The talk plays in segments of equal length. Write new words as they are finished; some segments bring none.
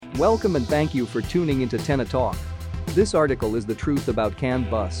Welcome and thank you for tuning into Tenna Talk. This article is the truth about CAN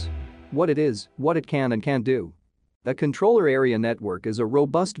bus. What it is, what it can and can't do. A controller area network is a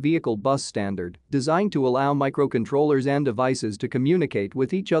robust vehicle bus standard designed to allow microcontrollers and devices to communicate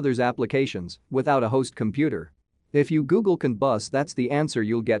with each other's applications without a host computer. If you Google CAN bus, that's the answer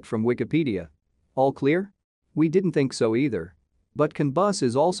you'll get from Wikipedia. All clear? We didn't think so either. But CAN bus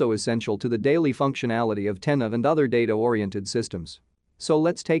is also essential to the daily functionality of Tenna and other data-oriented systems. So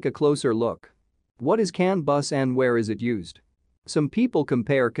let's take a closer look. What is CAN bus and where is it used? Some people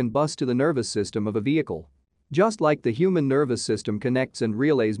compare CAN bus to the nervous system of a vehicle. Just like the human nervous system connects and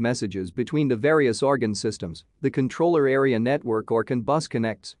relays messages between the various organ systems, the controller area network or CAN bus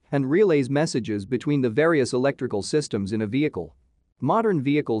connects and relays messages between the various electrical systems in a vehicle. Modern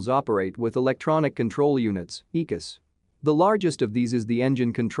vehicles operate with electronic control units, ECUs. The largest of these is the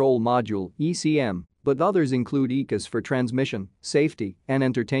Engine Control Module, ECM, but others include ECUs for transmission, safety, and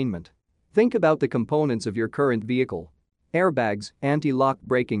entertainment. Think about the components of your current vehicle: airbags, anti-lock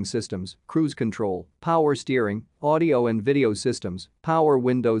braking systems, cruise control, power steering, audio and video systems, power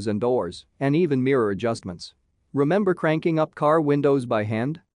windows and doors, and even mirror adjustments. Remember cranking up car windows by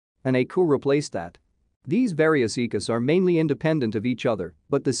hand? An ECU replaced that. These various ECUs are mainly independent of each other,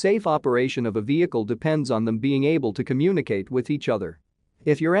 but the safe operation of a vehicle depends on them being able to communicate with each other.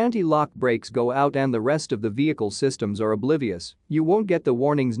 If your anti-lock brakes go out and the rest of the vehicle systems are oblivious, you won't get the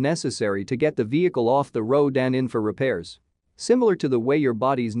warnings necessary to get the vehicle off the road and in for repairs. Similar to the way your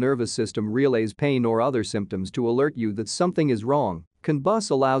body's nervous system relays pain or other symptoms to alert you that something is wrong, CAN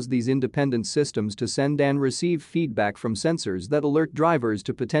bus allows these independent systems to send and receive feedback from sensors that alert drivers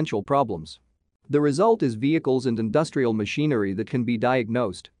to potential problems. The result is vehicles and industrial machinery that can be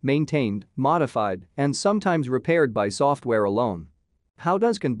diagnosed, maintained, modified, and sometimes repaired by software alone. How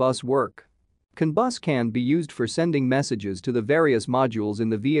does CAN bus work? CAN bus can be used for sending messages to the various modules in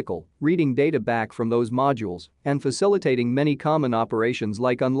the vehicle, reading data back from those modules, and facilitating many common operations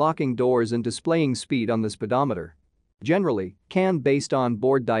like unlocking doors and displaying speed on the speedometer. Generally, CAN based on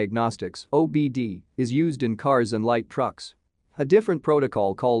board diagnostics (OBD) is used in cars and light trucks. A different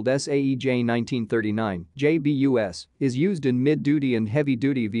protocol called SAE-J 1939 JBUS is used in mid-duty and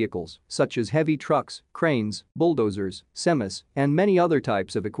heavy-duty vehicles such as heavy trucks, cranes, bulldozers, semis, and many other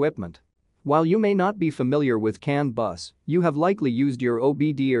types of equipment. While you may not be familiar with CAN bus, you have likely used your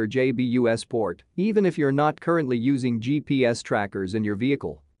OBD or JBUS port, even if you're not currently using GPS trackers in your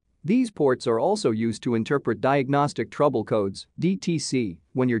vehicle. These ports are also used to interpret diagnostic trouble codes (DTC)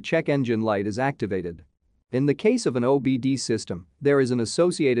 when your check engine light is activated. In the case of an OBD system, there is an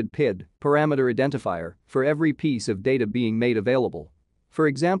associated PID, parameter identifier, for every piece of data being made available. For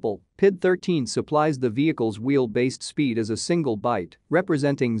example, PID 13 supplies the vehicle's wheel-based speed as a single byte,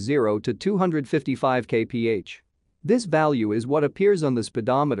 representing 0 to 255 kph. This value is what appears on the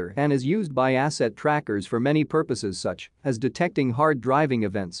speedometer and is used by asset trackers for many purposes such as detecting hard driving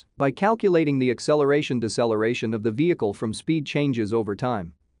events by calculating the acceleration-deceleration of the vehicle from speed changes over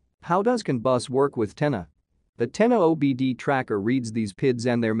time. How does CAN bus work with Tenna? The Tenna OBD tracker reads these PIDs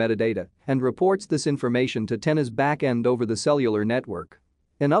and their metadata and reports this information to Tenna's backend over the cellular network.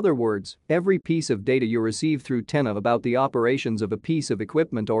 In other words, every piece of data you receive through Tenna about the operations of a piece of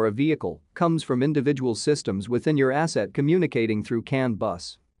equipment or a vehicle comes from individual systems within your asset communicating through CAN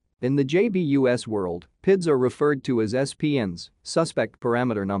bus. In the JBUS world, PIDs are referred to as SPNs, suspect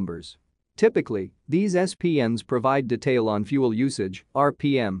parameter numbers. Typically, these SPNs provide detail on fuel usage,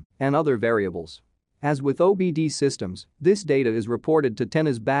 RPM, and other variables. As with OBD systems, this data is reported to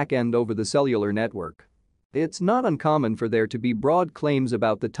Tenna's backend over the cellular network. It's not uncommon for there to be broad claims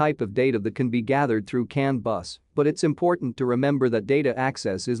about the type of data that can be gathered through CAN bus, but it's important to remember that data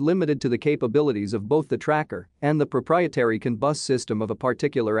access is limited to the capabilities of both the tracker and the proprietary CAN bus system of a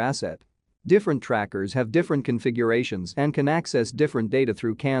particular asset. Different trackers have different configurations and can access different data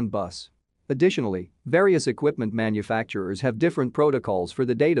through CAN bus. Additionally, various equipment manufacturers have different protocols for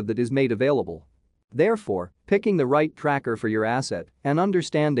the data that is made available. Therefore, picking the right tracker for your asset and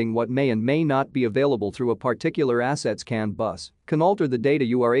understanding what may and may not be available through a particular asset's CAN bus can alter the data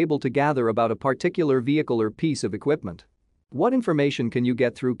you are able to gather about a particular vehicle or piece of equipment. What information can you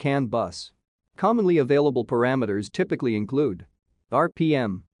get through CAN bus? Commonly available parameters typically include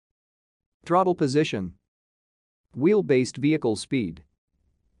RPM, throttle position, wheel-based vehicle speed,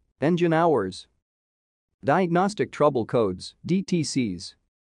 engine hours, diagnostic trouble codes (DTCs),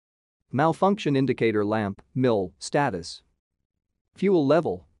 malfunction indicator lamp (MIL) status, fuel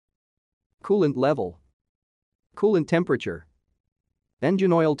level, coolant level, coolant temperature,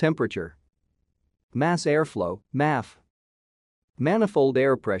 engine oil temperature, mass airflow (MAF), manifold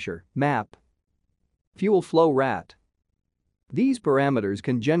air pressure (MAP), fuel flow rate, These parameters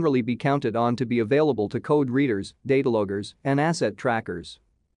can generally be counted on to be available to code readers, data loggers, and asset trackers.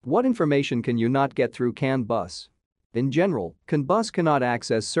 What information can you not get through CAN bus? In general, CAN bus cannot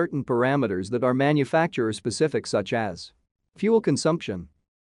access certain parameters that are manufacturer-specific, such as fuel consumption,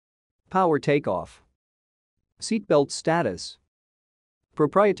 power takeoff, seatbelt status,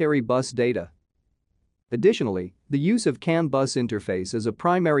 proprietary bus data. Additionally, the use of CAN bus interface as a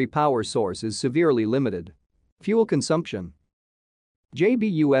primary power source is severely limited. Fuel consumption.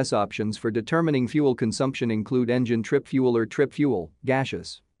 JBUS options for determining fuel consumption include engine trip fuel or trip fuel,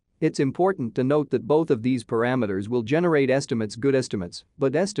 gaseous. It's important to note that both of these parameters will generate good estimates,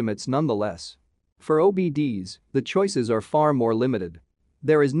 but estimates nonetheless. For OBDs, the choices are far more limited.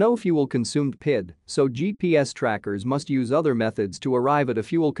 There is no fuel consumed PID, so GPS trackers must use other methods to arrive at a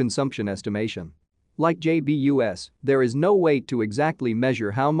fuel consumption estimation. Like JBUS, there is no way to exactly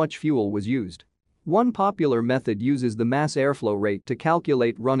measure how much fuel was used. One popular method uses the mass airflow rate to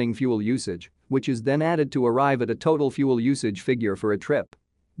calculate running fuel usage, which is then added to arrive at a total fuel usage figure for a trip.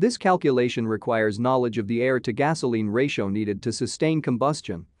 This calculation requires knowledge of the air-to-gasoline ratio needed to sustain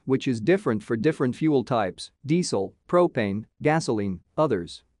combustion, which is different for different fuel types: diesel, propane, gasoline,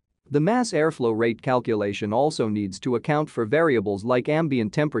 others. The mass airflow rate calculation also needs to account for variables like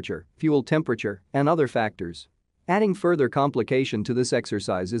ambient temperature, fuel temperature, and other factors. Adding further complication to this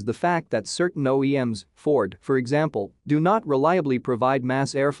exercise is the fact that certain OEMs, Ford, for example, do not reliably provide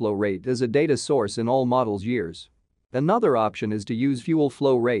mass airflow rate as a data source in all models years. Another option is to use fuel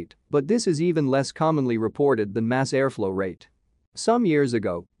flow rate, but this is even less commonly reported than mass airflow rate. Some years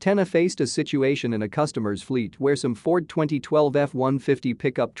ago, Tenna faced a situation in a customer's fleet where some Ford 2012 F-150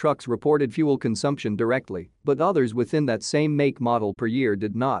 pickup trucks reported fuel consumption directly, but others within that same make model per year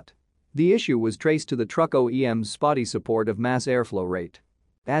did not. The issue was traced to the truck OEM's spotty support of mass airflow rate.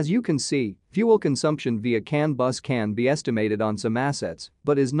 As you can see, fuel consumption via CAN bus can be estimated on some assets,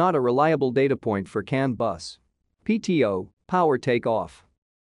 but is not a reliable data point for CAN bus. PTO, power takeoff.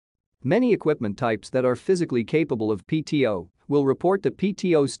 Many equipment types that are physically capable of PTO will report the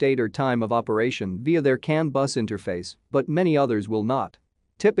PTO state or time of operation via their CAN bus interface, but many others will not.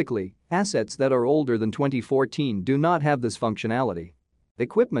 Typically, assets that are older than 2014 do not have this functionality.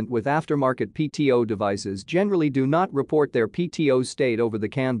 Equipment with aftermarket PTO devices generally do not report their PTO state over the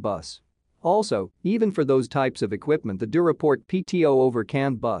CAN bus. Also, even for those types of equipment that do report PTO over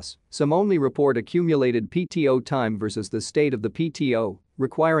CAN bus, some only report accumulated PTO time versus the state of the PTO,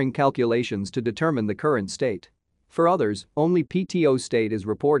 requiring calculations to determine the current state. For others, only PTO state is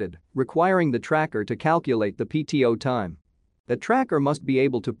reported, requiring the tracker to calculate the PTO time. The tracker must be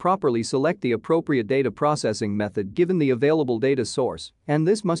able to properly select the appropriate data processing method given the available data source, and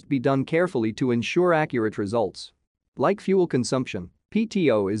this must be done carefully to ensure accurate results. Like fuel consumption,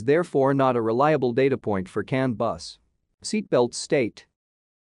 PTO is therefore not a reliable data point for CAN bus. Seatbelt state.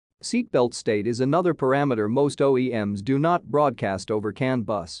 Seatbelt state is another parameter most OEMs do not broadcast over CAN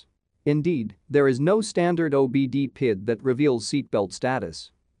bus. Indeed, there is no standard OBD PID that reveals seatbelt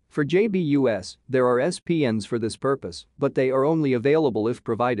status. For JBUS, there are SPNs for this purpose, but they are only available if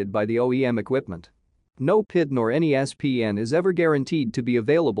provided by the OEM equipment. No PID nor any SPN is ever guaranteed to be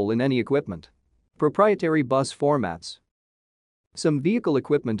available in any equipment. Proprietary bus formats. Some vehicle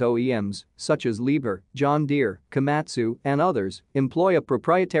equipment OEMs, such as Liebherr, John Deere, Komatsu, and others, employ a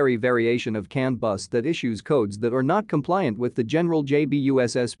proprietary variation of CAN bus that issues codes that are not compliant with the general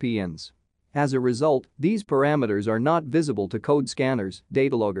JBUS SPNs. As a result, these parameters are not visible to code scanners,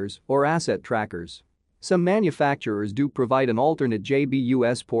 data loggers, or asset trackers. Some manufacturers do provide an alternate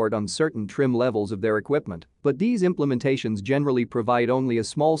JBUS port on certain trim levels of their equipment, but these implementations generally provide only a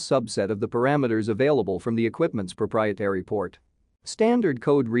small subset of the parameters available from the equipment's proprietary port. Standard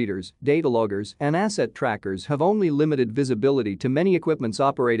code readers, data loggers, and asset trackers have only limited visibility to many equipment's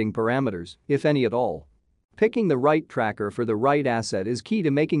operating parameters, if any at all. Picking the right tracker for the right asset is key to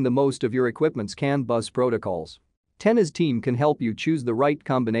making the most of your equipment's CAN bus protocols. Tenna's team can help you choose the right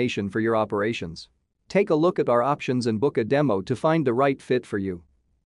combination for your operations. Take a look at our options and book a demo to find the right fit for you.